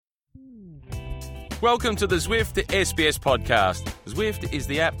Welcome to the Zwift SBS podcast. Zwift is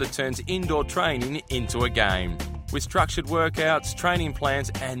the app that turns indoor training into a game. With structured workouts, training plans,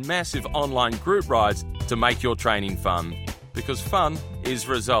 and massive online group rides to make your training fun. Because fun is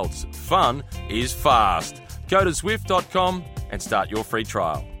results. Fun is fast. Go to Zwift.com and start your free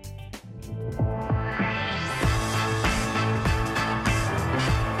trial.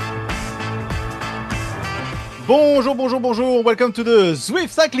 Bonjour. Welcome to the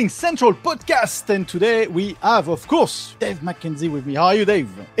Zwift Cycling Central Podcast. And today we have, of course, Dave McKenzie with me. How are you, Dave?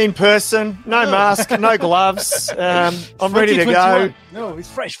 In person, no mask, no gloves. I'm ready to go. No, it's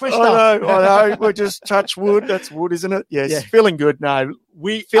fresh I know. We'll just touch wood. That's wood, isn't it? Yes. Yeah. Feeling good now.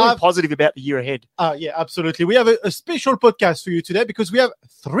 Feeling positive about the year ahead. Yeah, absolutely. We have a special podcast for you today because we have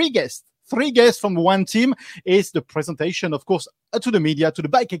three guests from one team. It's the presentation, of course, to the media, to the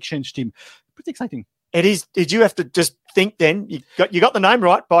BikeExchange team. Pretty exciting. It is. Did you have to just think then? You got the name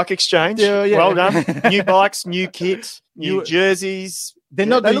right, BikeExchange. Yeah. Well done. New bikes, new kits, new jerseys.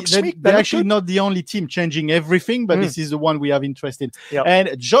 They're actually not the only team changing everything, but this is the one we have interest in. Yep.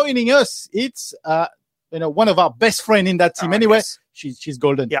 And joining us, it's one of our best friends in that team. She's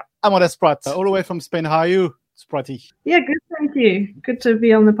golden. Yeah. Amanda Spratt, all the way from Spain. How are you, Spratty? Yeah, good. Thank you. Good to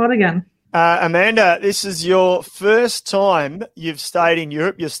be on the pod again. Amanda, this is your first time you've stayed in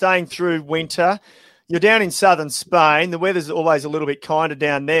Europe. You're staying through winter. You're down in southern Spain. The weather's always a little bit kinder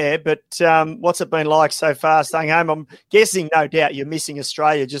down there, but what's it been like so far staying home? I'm guessing, no doubt, you're missing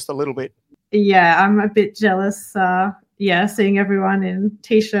Australia just a little bit. Yeah, I'm a bit jealous. Seeing everyone in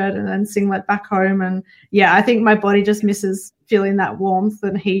T-shirt and then singlet back home. And, I think my body just misses feeling that warmth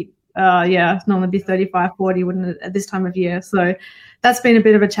and heat. It's normally be 35, 40, wouldn't it, at this time of year? So that's been a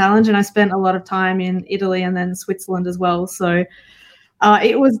bit of a challenge, and I spent a lot of time in Italy and then Switzerland as well. So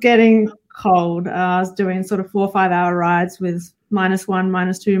it was getting cold. I was doing sort of 4 or 5 hour rides with -1,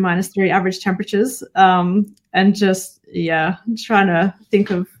 -2, -3 average temperatures, and just trying to think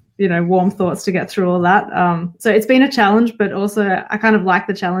of warm thoughts to get through all that. So it's been a challenge, but also I kind of like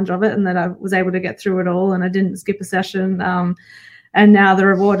the challenge of it, and that I was able to get through it all, and I didn't skip a session. And now the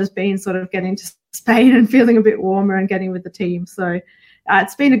reward has been sort of getting to Spain and feeling a bit warmer and getting with the team. So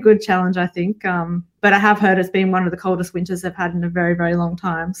it's been a good challenge, I think. But I have heard it's been one of the coldest winters they've had in a very, very long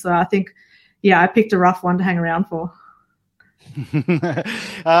time. So I think, I picked a rough one to hang around for.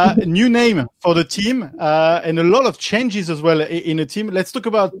 New name for the team and a lot of changes as well in the team. Let's talk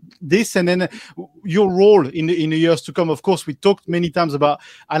about this and then your role in the years to come. Of course, we talked many times about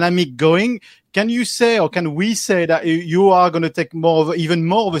Annemiek going. Can you say, or can we say that you are going to take even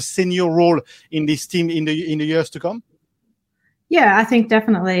more of a senior role in this team in the years to come? Yeah, I think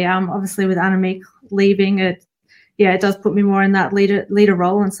definitely. Obviously, with Annemiek leaving, it does put me more in that leader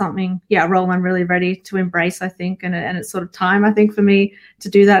role, and a role I'm really ready to embrace, I think. And it's sort of time, I think, for me to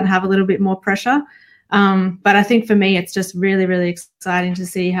do that and have a little bit more pressure. But I think for me, it's just really, really exciting to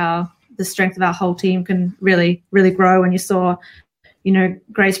see how the strength of our whole team can really, really grow. And you saw,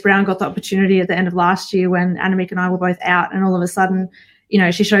 Grace Brown got the opportunity at the end of last year when Annemiek and I were both out, and all of a sudden,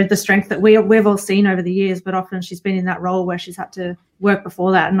 she showed the strength that we've all seen over the years, but often she's been in that role where she's had to work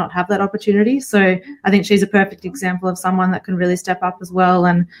before that and not have that opportunity. So I think she's a perfect example of someone that can really step up as well.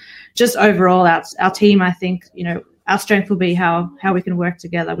 And just overall, our team, I think, our strength will be how we can work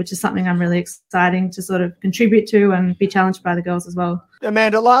together, which is something I'm really exciting to sort of contribute to and be challenged by the girls as well.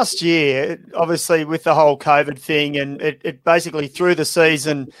 Amanda, last year, obviously with the whole COVID thing, and it basically threw the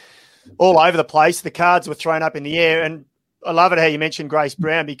season all over the place. The cards were thrown up in the air, and I love it how you mentioned Grace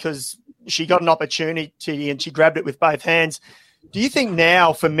Brown, because she got an opportunity and she grabbed it with both hands. Do you think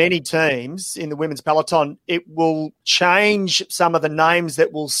now for many teams in the women's peloton, it will change some of the names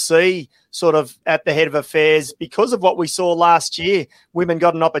that we'll see sort of at the head of affairs because of what we saw last year? Women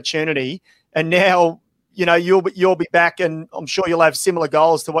got an opportunity, and now, you'll be back, and I'm sure you'll have similar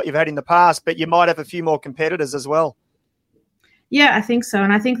goals to what you've had in the past, but you might have a few more competitors as well. Yeah, I think so.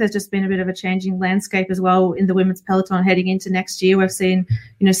 And I think there's just been a bit of a changing landscape as well in the women's peloton heading into next year. We've seen,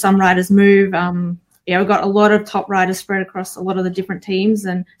 some riders move. We've got a lot of top riders spread across a lot of the different teams.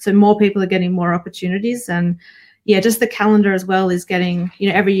 And so more people are getting more opportunities. And, just the calendar as well is getting,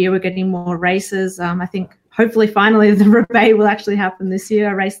 every year we're getting more races. I think hopefully finally the Roubaix will actually happen this year,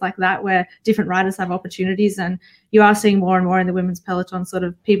 a race like that where different riders have opportunities. And you are seeing more and more in the women's peloton sort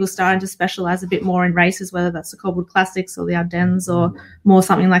of people starting to specialize a bit more in races, whether that's the Campbell Classics or the Ardennes or more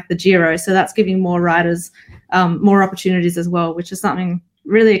something like the Giro. So that's giving more riders more opportunities as well, which is something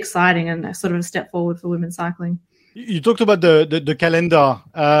really exciting and sort of a step forward for women's cycling. You talked about the calendar.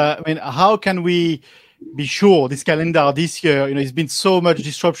 How can we be sure this calendar this year, it's been so much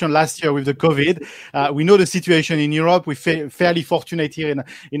disruption last year with the COVID. We know the situation in Europe. We're fairly fortunate here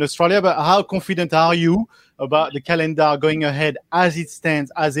in Australia, but how confident are you about the calendar going ahead as it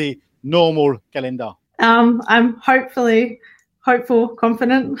stands as a normal calendar? I'm hopeful,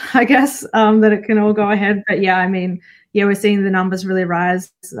 confident, I guess, that it can all go ahead. But we're seeing the numbers really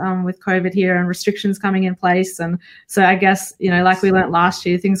rise with COVID here and restrictions coming in place. And so I guess, like we learned last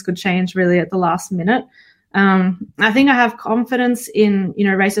year, things could change really at the last minute. I think I have confidence in,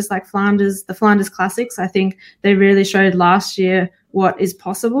 races like Flanders, the Flanders Classics. I think they really showed last year what is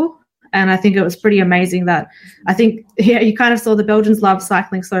possible. And I think it was pretty amazing that you kind of saw the Belgians love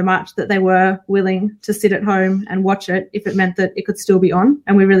cycling so much that they were willing to sit at home and watch it if it meant that it could still be on.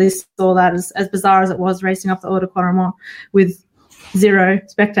 And we really saw that as bizarre as it was, racing up the Eau de Quaremont with 0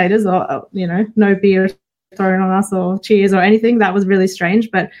 spectators or no beer thrown on us or cheers or anything. That was really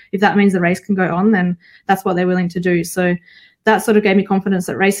strange. But if that means the race can go on, then that's what they're willing to do. So that sort of gave me confidence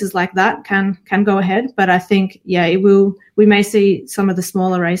that races like that can go ahead. But I think, we may see some of the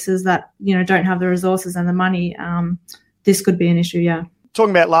smaller races that, don't have the resources and the money. This could be an issue, yeah.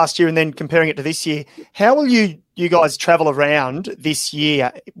 Talking about last year and then comparing it to this year, how will you guys travel around this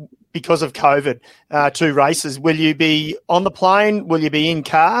year because of COVID to races? Will you be on the plane? Will you be in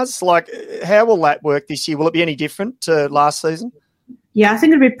cars? Like, how will that work this year? Will it be any different to last season? Yeah, I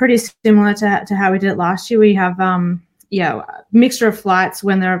think it'll be pretty similar to how we did it last year. We have mixture of flights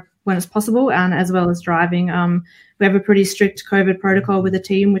when it's possible and as well as driving. We have a pretty strict COVID protocol with the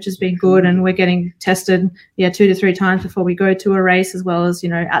team, which has been good, and we're getting tested 2 to 3 times before we go to a race, as well as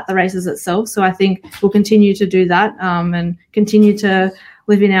at the races itself. So I think we'll continue to do that and continue to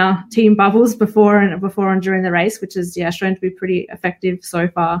live in our team bubbles before and during the race, which is shown to be pretty effective so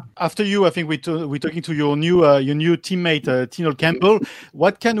far. After you, I think we're talking to your new teammate Teniel Campbell.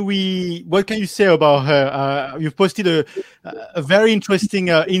 What can you say about her? You've posted a very interesting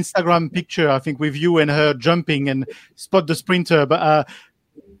Instagram picture, I think, with you and her jumping and spot the sprinter. But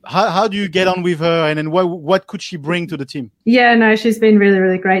how do you get on with her, and then what could she bring to the team? Yeah, no, she's been really,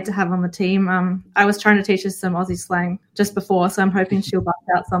 really great to have on the team. I was trying to teach her some Aussie slang just before, so I'm hoping she'll bust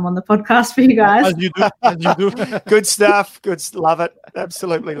out some on the podcast for you guys. As you do. Good stuff. Love it.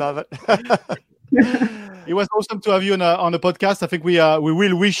 Absolutely love it. It was awesome to have you on the podcast. I think we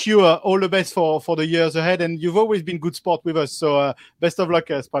will wish you all the best for the years ahead, and you've always been good sport with us. So best of luck,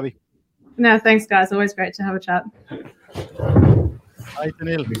 Spratt. No, thanks, guys. Always great to have a chat. Hi,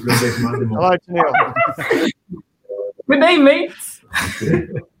 Teniel. Hello, Teniel. Good day, mates.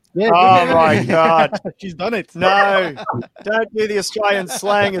 Yeah, oh, my God. She's done it. No, don't do the Australian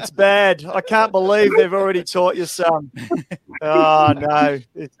slang. It's bad. I can't believe they've already taught you some. Oh, no.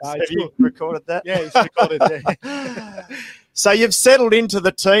 Have you recorded that? Yeah, it's recorded. Yeah. So you've settled into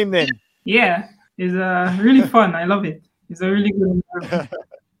the team then? Yeah, it's really fun. I love it. It's a really good environment.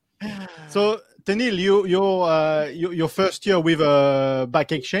 So, Teniel, your first year with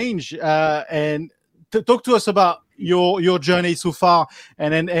BikeExchange, and talk to us about your journey so far,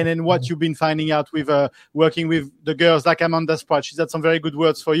 and then what you've been finding out with working with the girls like Amanda Spratt. She's had some very good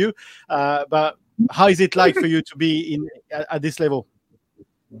words for you, but how is it like for you to be at this level?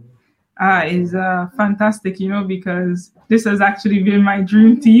 It's fantastic, because this has actually been my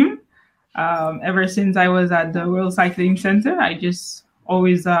dream team ever since I was at the Zwift Cycling Central. I just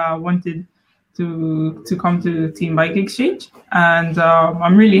always wanted to come to Team BikeExchange, and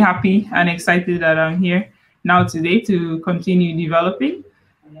I'm really happy and excited that I'm here now today to continue developing.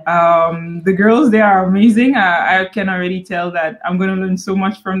 The girls, they are amazing. I can already tell that I'm going to learn so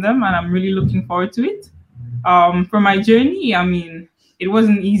much from them, and I'm really looking forward to it. For my journey, I mean, it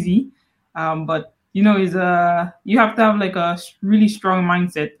wasn't easy, but you have to have like a really strong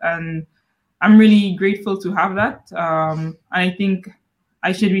mindset, and I'm really grateful to have that. I think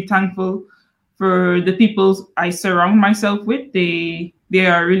I should be thankful for the people I surround myself with. They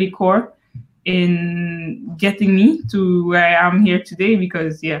are really core in getting me to where I am here today,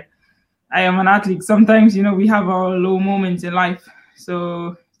 because I am an athlete. Sometimes, we have our low moments in life.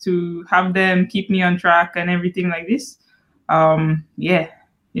 So to have them keep me on track and everything like this,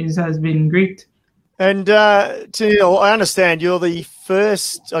 it has been great. And Teniel, I understand you're the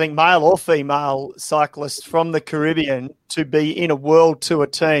first, I think, male or female cyclist from the Caribbean to be in a world tour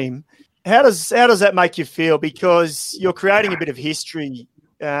team. How does that make you feel? Because you're creating a bit of history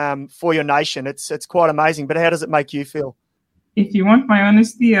for your nation. It's quite amazing. But how does it make you feel? If you want my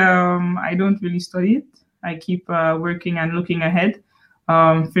honesty, I don't really study it. I keep working and looking ahead.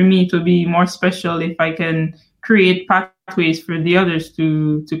 For me, it will be more special if I can create pathways for the others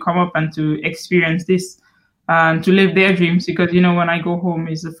to come up and to experience this and to live their dreams. Because, when I go home,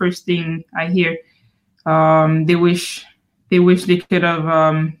 it's the first thing I hear. They wish they could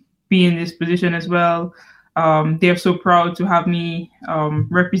have be in this position as well. They're so proud to have me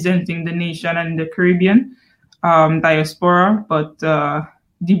representing the nation and the Caribbean diaspora. But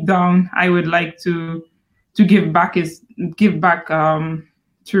deep down, I would like to give back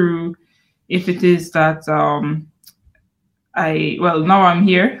through, if it is that now I'm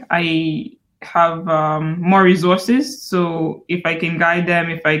here, I have more resources. So if I can guide them,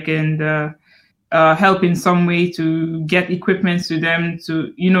 if I can help in some way to get equipment to them,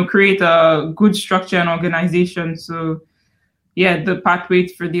 to create a good structure and organization. So the pathway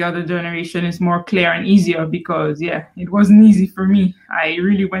for the other generation is more clear and easier, because it wasn't easy for me. I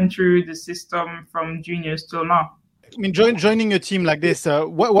really went through the system from juniors till now. I mean, joining a team like this,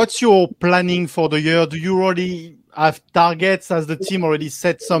 what's your planning for the year? Do you already have targets? Has the team already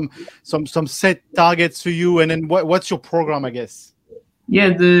set some set targets for you? And then what's your program, I guess?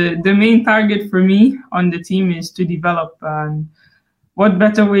 Yeah, the main target for me on the team is to develop. And what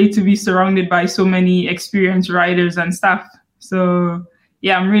better way to be surrounded by so many experienced riders and staff? So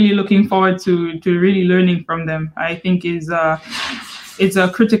I'm really looking forward to really learning from them. I think it's a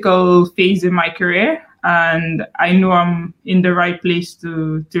critical phase in my career, and I know I'm in the right place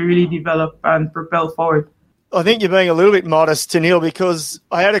to really develop and propel forward. I think you're being a little bit modest, Teniel, because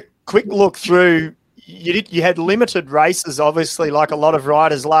I had a quick look through. You had limited races, obviously, like a lot of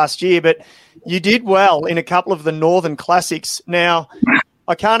riders last year, but you did well in a couple of the Northern Classics. Now,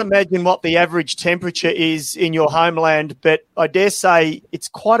 I can't imagine what the average temperature is in your homeland, but I dare say it's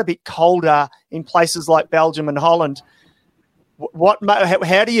quite a bit colder in places like Belgium and Holland.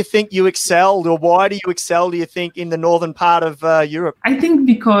 How do you think you excelled, or why do you excel, do you think, in the northern part of Europe? I think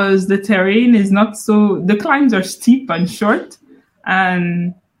because the terrain is the climbs are steep and short,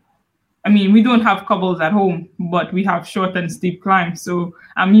 and I mean, we don't have cobbles at home, but we have short and steep climbs. So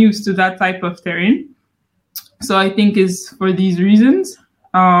I'm used to that type of terrain. So I think it's for these reasons.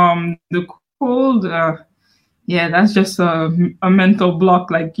 The cold, that's just a mental block.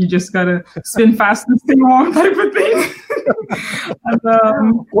 Like, you just gotta spin fast and stay warm type of thing.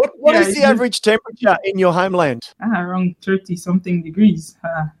 And, what is the average temperature in your homeland? Around 30-something degrees.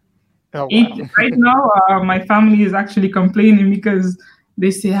 Wow. Right now, my family is actually complaining because they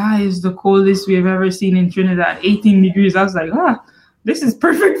say, it's the coldest we have ever seen in Trinidad, 18 degrees. I was like, this is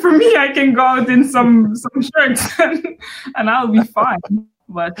perfect for me. I can go out in some shirts and I'll be fine.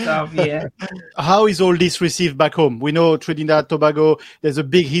 But how is all this received back home? We know Trinidad, Tobago, there's a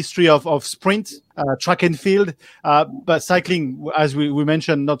big history of sprint, track and field, but cycling, as we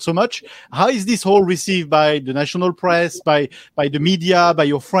mentioned, not so much. How is this all received by the national press, by the media, by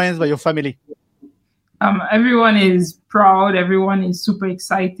your friends, by your family? Everyone is proud. Everyone is super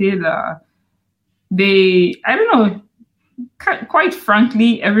excited. Quite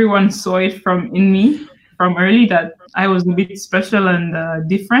frankly, everyone saw it from early that I was a bit special and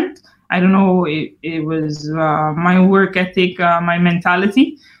different. I don't know, it was my work ethic, my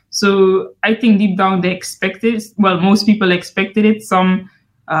mentality. So I think deep down they expected, most people expected it. Some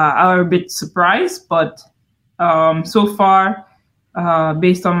are a bit surprised, but so far,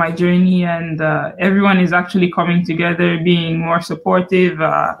 based on my journey, and everyone is actually coming together, being more supportive,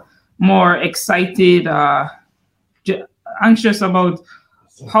 more excited, anxious about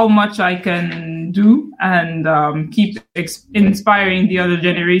how much I can do, and keep inspiring the other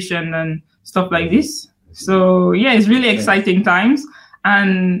generation and stuff like this. So it's really exciting times.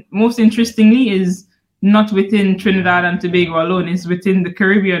 And most interestingly is not within Trinidad and Tobago alone, it's within the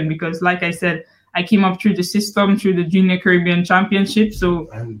Caribbean, because like I said, I came up through the system, through the Junior Caribbean Championship. So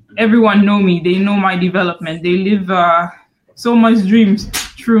everyone know me. They know my development. They live so much dreams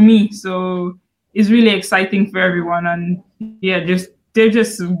through me. So it's really exciting for everyone. And they're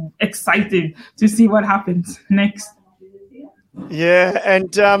just excited to see what happens next. Yeah.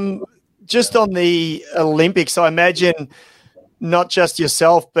 And just on the Olympics, I imagine not just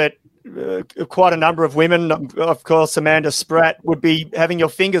yourself, but quite a number of women, of course, Amanda Spratt, would be having your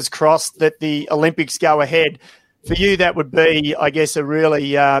fingers crossed that the Olympics go ahead. For you, that would be, I guess, a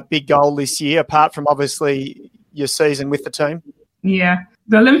really big goal this year, apart from obviously your season with the team. Yeah,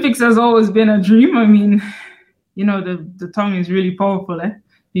 the Olympics has always been a dream. I mean, the tongue is really powerful,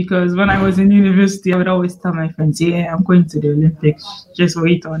 because when I was in university, I would always tell my friends, I'm going to the Olympics, just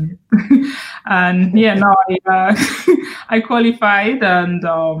wait on it. And now I qualified, and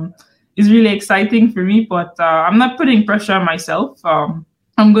it's really exciting for me, but I'm not putting pressure on myself. I'm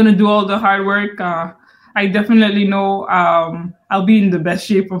going to do all the hard work. I definitely know I'll be in the best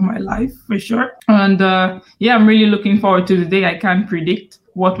shape of my life, for sure. And I'm really looking forward to the day. I can't predict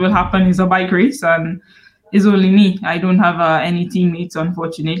what will happen. It's a bike race, and it's only me. I don't have any teammates,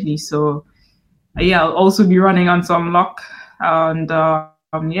 unfortunately. So I'll also be running on some luck. And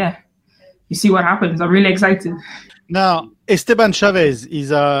you see what happens. I'm really excited. Now, Esteban Chavez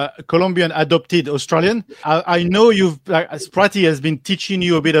is a Colombian adopted Australian. I know Spratty has been teaching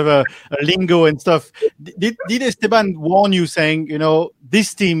you a bit of a lingo and stuff. Did Esteban warn you saying,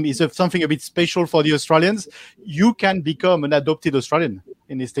 this team is something a bit special for the Australians? You can become an adopted Australian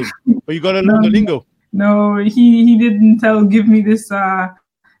in this team, but you got to learn the lingo. No, he didn't give me this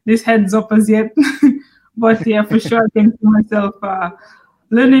heads up as yet. But yeah, for sure, I can see myself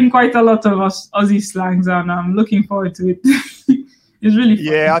learning quite a lot of Aussie slangs, and I'm looking forward to it. It's really fun.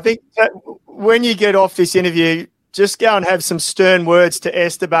 Yeah, I think when you get off this interview, just go and have some stern words to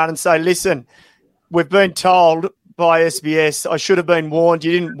Esteban and say, listen, we've been told by SBS, I should have been warned.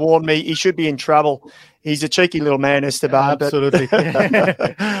 You didn't warn me. He should be in trouble. He's a cheeky little man, Esteban. Absolutely.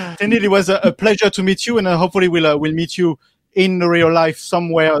 Teniel, it was a pleasure to meet you, and hopefully we'll meet you in real life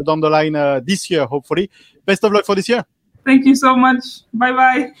somewhere down the line this year, hopefully. Best of luck for this year. Thank you so much.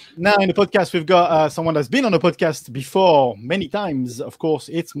 Bye-bye. Now in the podcast, we've got someone that's been on the podcast before many times. Of course,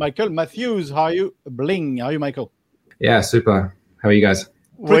 it's Michael Matthews. How are you? Bling. How are you, Michael? Yeah, super. How are you guys?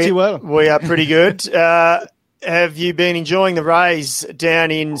 Pretty well. We are pretty good. Have you been enjoying the rays down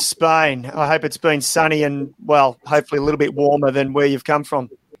in Spain? I hope it's been sunny and, well, hopefully a little bit warmer than where you've come from.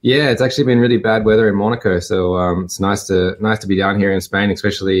 Yeah, it's actually been really bad weather in Monaco, so it's nice to be down here in Spain,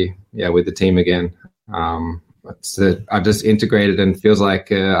 especially with the team again. I've just integrated and feels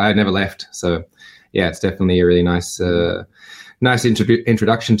like I never left. So yeah, it's definitely a really nice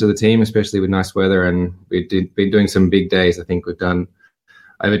introduction to the team, especially with nice weather. And we've been doing some big days. I think we've done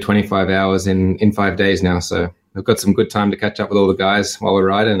over 25 hours in 5 days now. So we've got some good time to catch up with all the guys while we're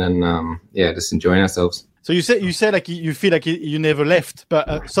riding and just enjoying ourselves. So you said like you feel like you never left,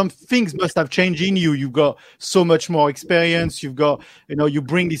 but some things must have changed in you. You've got so much more experience. You've got, you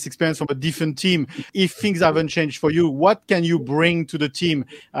bring this experience from a different team. If things haven't changed for you, what can you bring to the team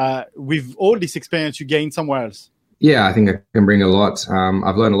with all this experience you gain somewhere else? Yeah, I think I can bring a lot.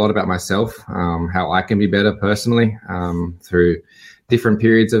 I've learned a lot about myself, how I can be better personally through different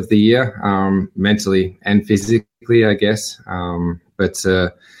periods of the year, mentally and physically, I guess. I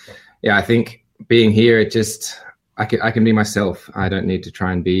think being here, I can be myself. I don't need to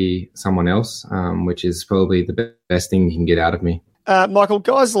try and be someone else, which is probably the best thing you can get out of me. Michael,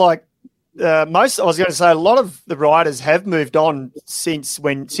 guys like a lot of the riders have moved on since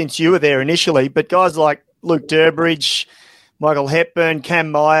you were there initially, but guys like Luke Durbridge, Michael Hepburn,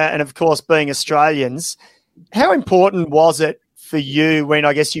 Cam Meyer, and of course being Australians, how important was it for you when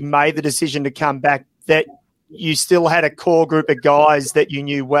I guess you made the decision to come back that you still had a core group of guys that you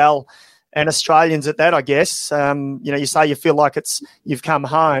knew well? And Australians at that, I guess. You say you feel like you've come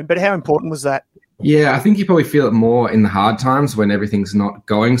home, but how important was that? Yeah, I think you probably feel it more in the hard times when everything's not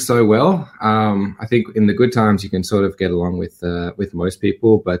going so well. I think in the good times you can sort of get along with most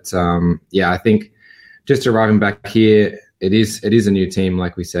people, but I think just arriving back here, it is a new team,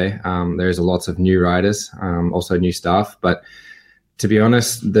 like we say. There's lots of new riders, also new staff, but to be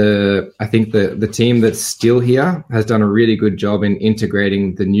honest, I think the team that's still here has done a really good job in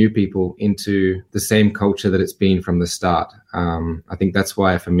integrating the new people into the same culture that it's been from the start. I think that's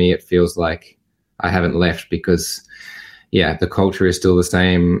why for me it feels like I haven't left because, the culture is still the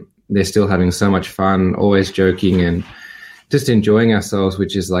same. They're still having so much fun, always joking and just enjoying ourselves,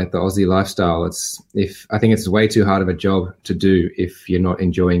 which is like the Aussie lifestyle. I think it's way too hard of a job to do if you're not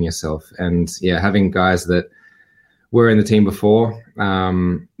enjoying yourself. And having guys that were in the team before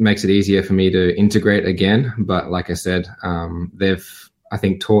makes it easier for me to integrate again. But like I said, they've, I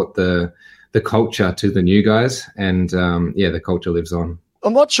think, taught the culture to the new guys and the culture lives on.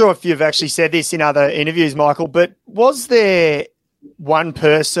 I'm not sure if you've actually said this in other interviews, Michael, but was there one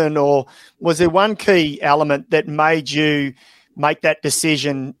person or was there one key element that made you make that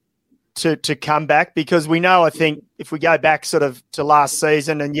decision to come back? Because we know, I think, if we go back sort of to last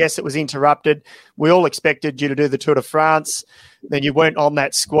season, and yes, it was interrupted, we all expected you to do the Tour de France, then you weren't on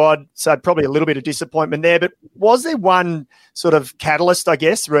that squad, so probably a little bit of disappointment there. But was there one sort of catalyst, I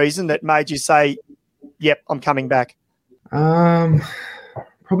guess, reason that made you say, yep, I'm coming back?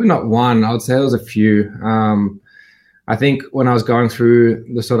 Probably not one. I would say there was a few. I think when I was going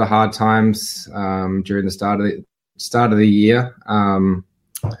through the sort of hard times during the start of the year,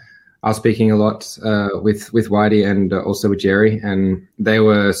 I was speaking a lot with Whitey and also with Jerry, and they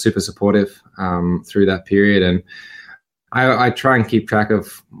were super supportive through that period. And I try and keep track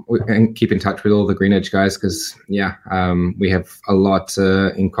of and keep in touch with all the Green Edge guys because, we have a lot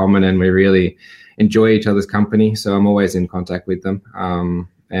in common and we really enjoy each other's company. So I'm always in contact with them.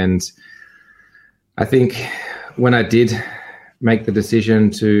 And I think when I did make the decision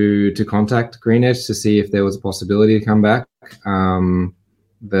to contact Green Edge to see if there was a possibility to come back.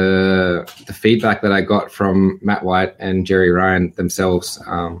 The feedback that I got from Matt White and Jerry Ryan themselves,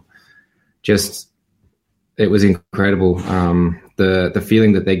 it was incredible. The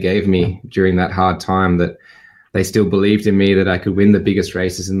feeling that they gave me during that hard time, that they still believed in me, that I could win the biggest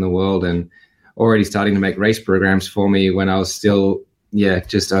races in the world, and already starting to make race programs for me when I was still,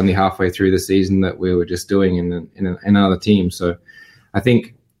 just only halfway through the season that we were just doing in another team. So I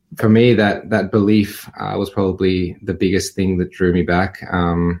think for me, that belief was probably the biggest thing that drew me back,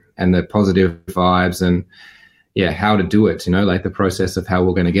 and the positive vibes and how to do it, like the process of how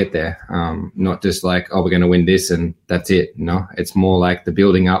we're going to get there. Not just like, oh, we're going to win this and that's it. It's more like the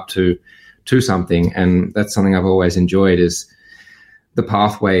building up to something. And that's something I've always enjoyed, is the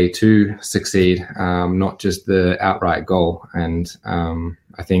pathway to succeed, not just the outright goal. And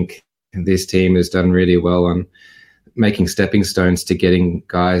I think this team has done really well on making stepping stones to getting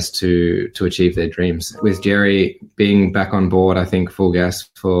guys to achieve their dreams. With Jerry being back on board, I think full gas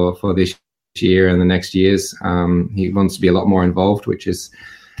for this year and the next years. He wants to be a lot more involved, which is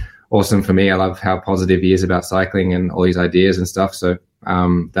awesome for me. I love how positive he is about cycling and all his ideas and stuff. So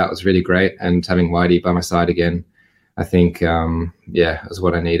that was really great. And having Whitey by my side again, I think, is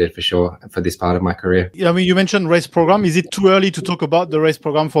what I needed for sure for this part of my career. I mean, you mentioned race program. Is it too early to talk about the race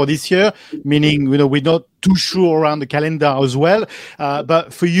program for this year? Meaning, we're not too sure around the calendar as well.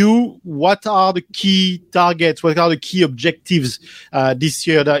 But for you, what are the key targets? What are the key objectives this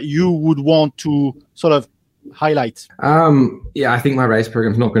year that you would want to sort of highlight? I think my race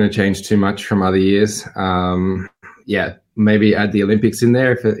program is not going to change too much from other years. Maybe add the Olympics in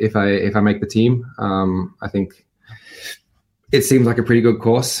there if I make the team. I think it seems like a pretty good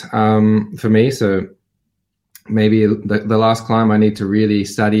course for me. So maybe the last climb I need to really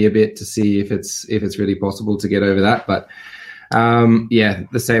study a bit to see if it's really possible to get over that. But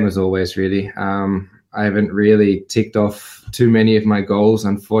the same as always, really. I haven't really ticked off too many of my goals,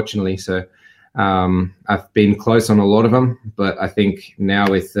 unfortunately. So I've been close on a lot of them, but I think now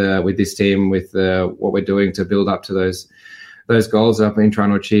with this team, with what we're doing to build up to those goals I've been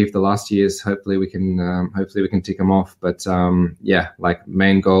trying to achieve the last years, hopefully we can tick them off. But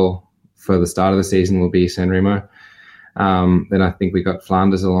main goal for the start of the season will be San Remo. Then I think we got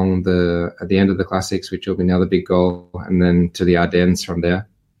Flanders at the end of the classics, which will be another big goal, and then to the Ardennes from there,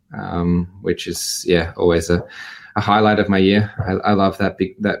 which is always a highlight of my year. I love that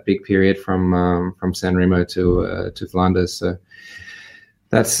big period from San Remo to Flanders. So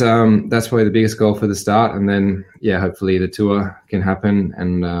that's probably the biggest goal for the start, and then hopefully the tour can happen,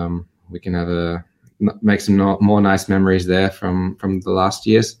 and we can make some more nice memories there from the last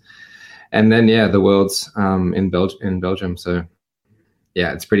years, and then the Worlds in Belgium. So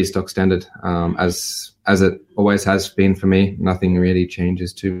it's pretty stock standard, as it always has been for me. Nothing really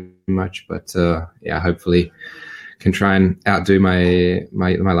changes too much, but hopefully can try and outdo my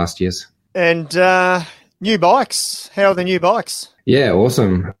last years. And new bikes. How are the new bikes? Yeah,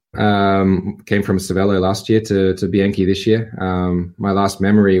 awesome. Came from Cervelo last year to Bianchi this year. My last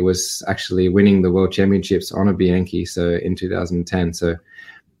memory was actually winning the World Championships on a Bianchi, so in 2010. So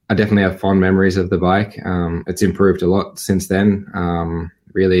I definitely have fond memories of the bike. It's improved a lot since then.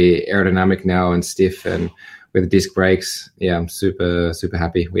 Really aerodynamic now and stiff, and with disc brakes. I'm super, super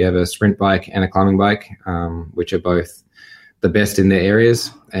happy. We have a sprint bike and a climbing bike, which are both the best in their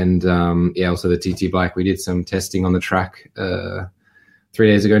areas. And also the TT bike. We did some testing on the track 2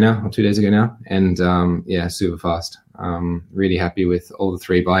 days ago now, and super fast. Really happy with all the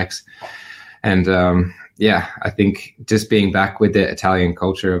three bikes. And I think just being back with the Italian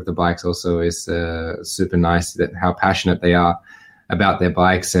culture of the bikes also is super nice, that how passionate they are about their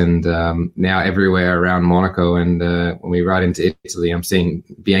bikes. And now everywhere around Monaco, and when we ride into Italy, I'm seeing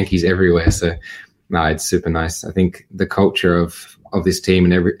Bianchis everywhere. So no, it's super nice. I think the culture of this team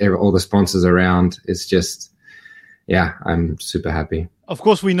and all the sponsors around is just, I'm super happy. Of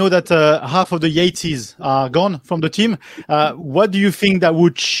course, we know that half of the Yateses are gone from the team. What do you think that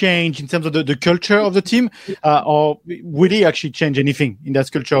would change in terms of the culture of the team? Or will he actually change anything in that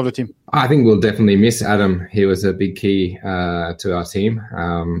culture of the team? I think we'll definitely miss Adam. He was a big key to our team.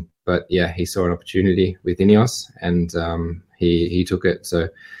 But he saw an opportunity with Ineos, and he took it. So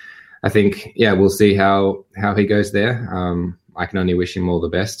I think, we'll see how he goes there. I can only wish him all the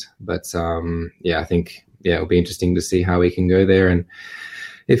best. But I think, it'll be interesting to see how he can go there, and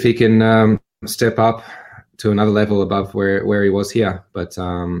if he can step up to another level above where he was here. But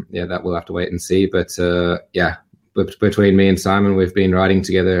that we'll have to wait and see. But between me and Simon, we've been riding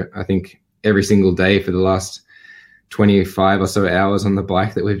together, I think, every single day for the last 25 or so hours on the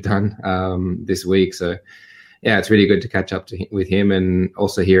bike that we've done this week. So yeah, it's really good to catch up with him, and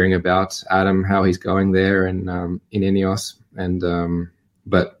also hearing about Adam, how he's going there and in Ineos. And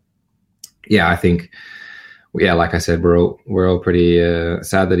but yeah, I think, yeah, like I said, we're all pretty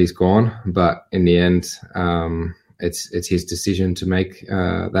sad that he's gone. But in the end, it's his decision to make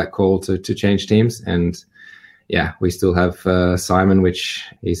that call to change teams. And yeah, we still have Simon, which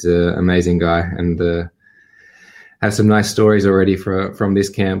he's an amazing guy, and have some nice stories already from this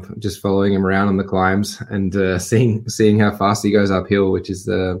camp, just following him around on the climbs and seeing how fast he goes uphill, which is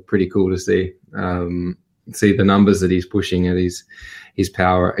pretty cool to see. See the numbers that he's pushing at his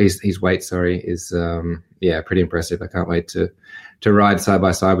power, his weight, is pretty impressive. I can't wait to ride side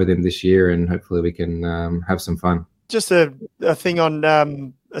by side with him this year, and hopefully we can have some fun. Just a thing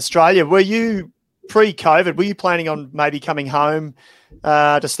on Australia. Were you pre-COVID? Were you planning on maybe coming home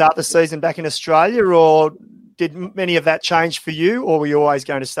to start the season back in Australia, or did many of that change for you, or were you always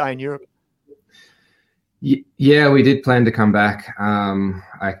going to stay in Europe? Yeah, we did plan to come back.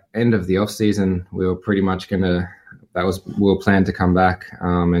 End of the off season, we were pretty much we were planned to come back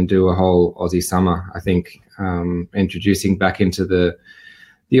and do a whole Aussie summer. I think introducing back into the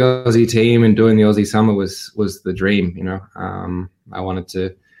Aussie team and doing the Aussie summer was the dream. You know, I wanted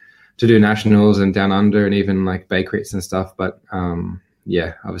to do nationals and down under and even like Bay Crits and stuff, but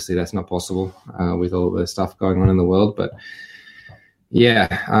yeah, obviously that's not possible with all the stuff going on in the world. But yeah,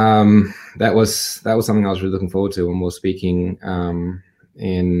 that was something I was really looking forward to when we were speaking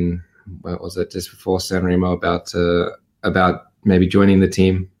in, what was it, just before San Remo about maybe joining the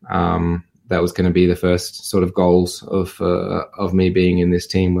team. That was going to be the first sort of goals of me being in this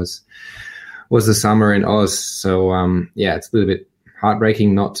team was the summer in Oz. So yeah, it's a little bit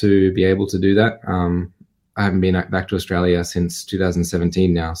heartbreaking not to be able to do that. I haven't been back to Australia since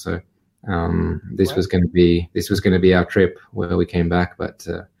 2017 now, so this was going to be our trip where we came back, but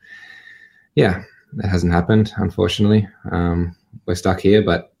yeah, that hasn't happened, unfortunately. We're stuck here,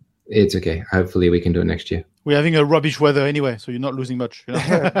 but it's okay. Hopefully we can do it next year. We're having a rubbish weather anyway, so you're not losing much. You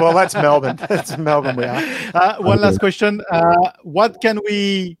know? Well, that's Melbourne. That's Melbourne we are. One last question. What can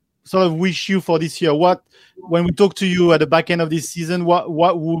we sort of wish you for this year? When we talk to you at the back end of this season,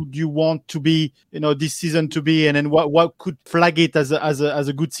 what would you want to be, this season to be, and then what could flag it as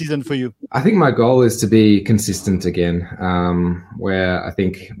a good season for you? I think my goal is to be consistent again. Where I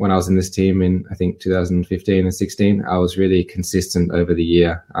think when I was in this team in 2015 and 16, I was really consistent over the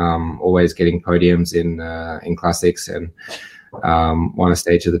year, always getting podiums in classics and won a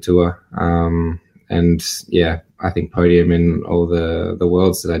stage of the tour. And yeah, I think podium in all the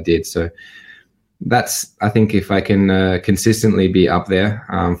worlds that I did. So that's, I think, if I can consistently be up there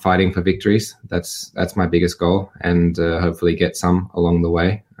fighting for victories, that's my biggest goal, and hopefully get some along the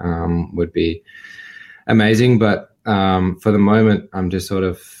way would be amazing. But for the moment, I'm just sort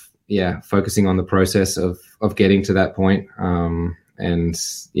of focusing on the process of getting to that point, and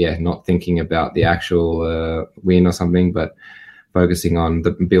not thinking about the actual win or something, but focusing on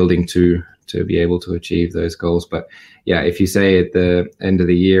the building to be able to achieve those goals. But yeah, if you say at the end of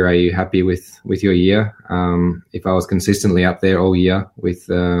the year, are you happy with your year? If I was consistently up there all year with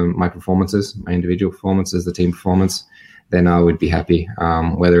my performances, my individual performances, the team performance, then I would be happy.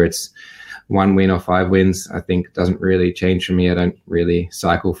 Whether it's 1 win or 5 wins, I think doesn't really change for me. I don't really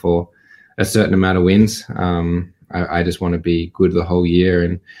cycle for a certain amount of wins. I just want to be good the whole year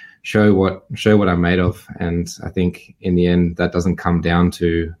and show what I'm made of. And I think in the end, that doesn't come down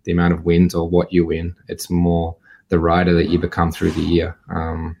to the amount of wins or what you win. It's more the rider that you become through the year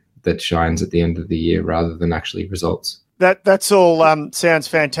that shines at the end of the year rather than actually results. That's all sounds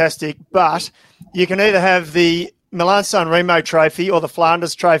fantastic, but you can either have the Milan-San Remo trophy or the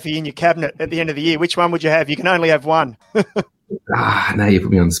Flanders trophy in your cabinet at the end of the year. Which one would you have? You can only have one. Now you put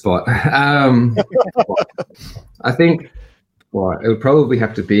me on the spot. I think it would probably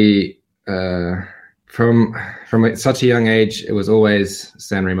have to be from such a young age. It was always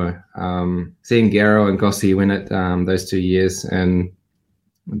San Remo. Seeing Gero and Gossi win it those 2 years, and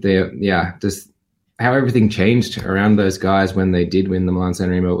just how everything changed around those guys when they did win the Milan-San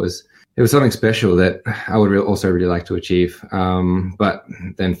Remo. It was something special that I would also really like to achieve. But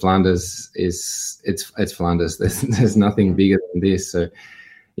then Flanders it's Flanders. There's nothing bigger than this. So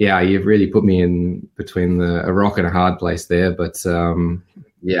yeah, you've really put me in between a rock and a hard place there. But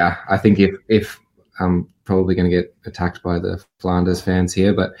I think if I'm probably going to get attacked by the Flanders fans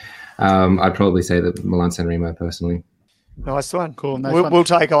here, but I'd probably say the Milan-San Remo personally. Nice one. Cool. Nice one. We'll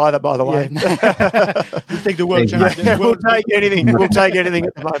take either, by the way. We'll take the world championship. We'll take anything. We'll take anything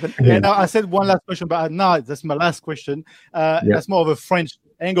at the moment. Yeah. Now, I said one last question, but now that's my last question. That's more of a French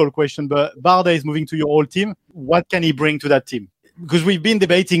angle question, but Bardet is moving to your old team. What can he bring to that team? because we've been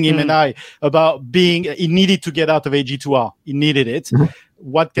debating him and I about he needed to get out of AG2R. He needed it. Mm-hmm.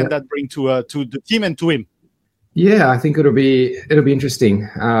 What can that bring to the team and to him? Yeah, I think it'll be interesting.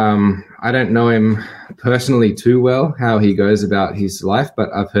 I don't know him personally too well, how he goes about his life,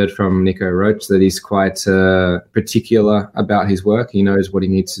 but I've heard from Nico Roach that he's quite particular about his work. He knows what he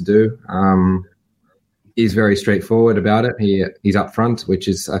needs to do. He's very straightforward about it. He's upfront, which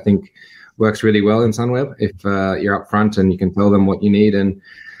is, I think, works really well in Sunweb. If you're upfront and you can tell them what you need, and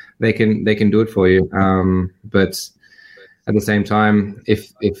they can do it for you. But at the same time,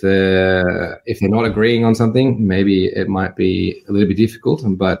 if they're not agreeing on something, maybe it might be a little bit difficult.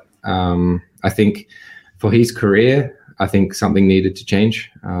 But I think for his career, I think something needed to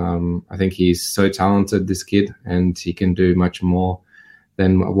change. I think he's so talented, this kid, and he can do much more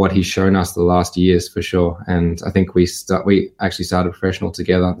than what he's shown us the last years for sure. And I think we actually started professional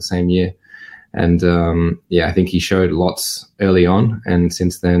together the same year. And I think he showed lots early on, and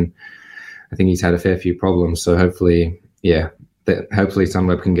since then, I think he's had a fair few problems. So hopefully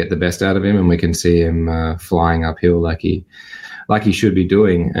Sunweb can get the best out of him, and we can see him flying uphill like he should be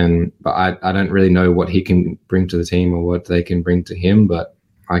doing. But I don't really know what he can bring to the team or what they can bring to him. But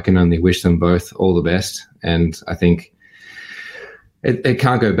I can only wish them both all the best. And I think it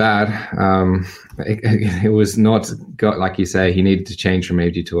can't go bad. It was not got, like you say, he needed to change from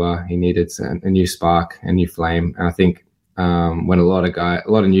AG2R. He needed a new spark, a new flame. And I think when a lot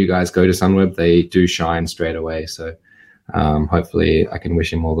of new guys go to Sunweb, they do shine straight away. So hopefully I can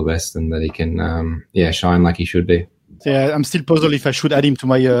wish him all the best and that he can shine like he should be. Yeah, I'm still puzzled if I should add him to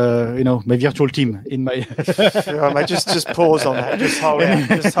my my virtual team in my. just pause on that. Just hold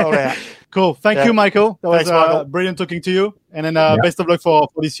out. Cool. Thank you, Michael. That was brilliant talking to you. And then best of luck for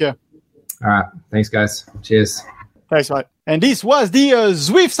this year. All right. Thanks, guys. Cheers. Thanks, mate. And this was the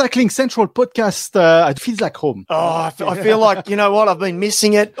Zwift Cycling Central podcast. It feels like home. Oh, I feel like, you know what? I've been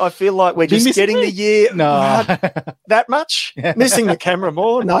missing it. I feel like we're just getting the year. No. That much? Missing the camera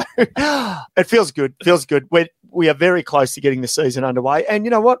more? No. It feels good. We are very close to getting the season underway. And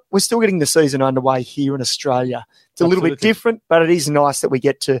you know what? We're still getting the season underway here in Australia. It's a little bit different, but it is nice that we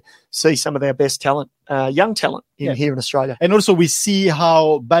get to see some of our best talent, young talent here in Australia. And also we see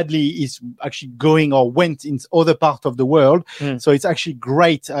how badly it's actually going or went in other parts of the world. So it's actually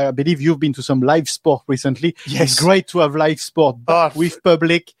great. I believe you've been to some live sport recently. Yes. It's great to have live sport with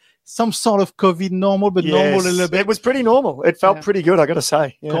public. Some sort of COVID normal, but normal a little bit. It was pretty normal. It felt pretty good, I got to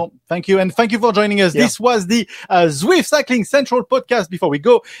say. Yeah. Cool. Thank you. And thank you for joining us. Yeah. This was the Zwift Cycling Central podcast. Before we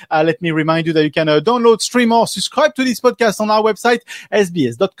go, let me remind you that you can download, stream, or subscribe to this podcast on our website,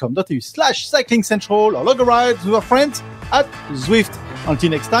 sbs.com.au/cycling central, or log a ride with our friends at Zwift.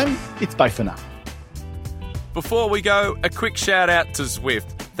 Until next time, it's bye for now. Before we go, a quick shout out to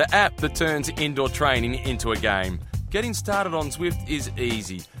Zwift, the app that turns indoor training into a game. Getting started on Zwift is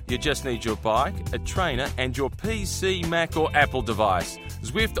easy. You just need your bike, a trainer, and your PC, Mac, or Apple device.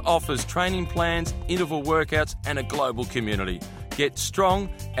 Zwift offers training plans, interval workouts, and a global community. Get strong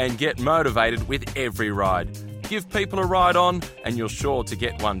and get motivated with every ride. Give people a ride on, and you're sure to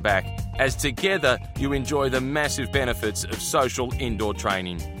get one back, as together you enjoy the massive benefits of social indoor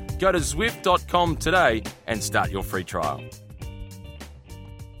training. Go to Zwift.com today and start your free trial.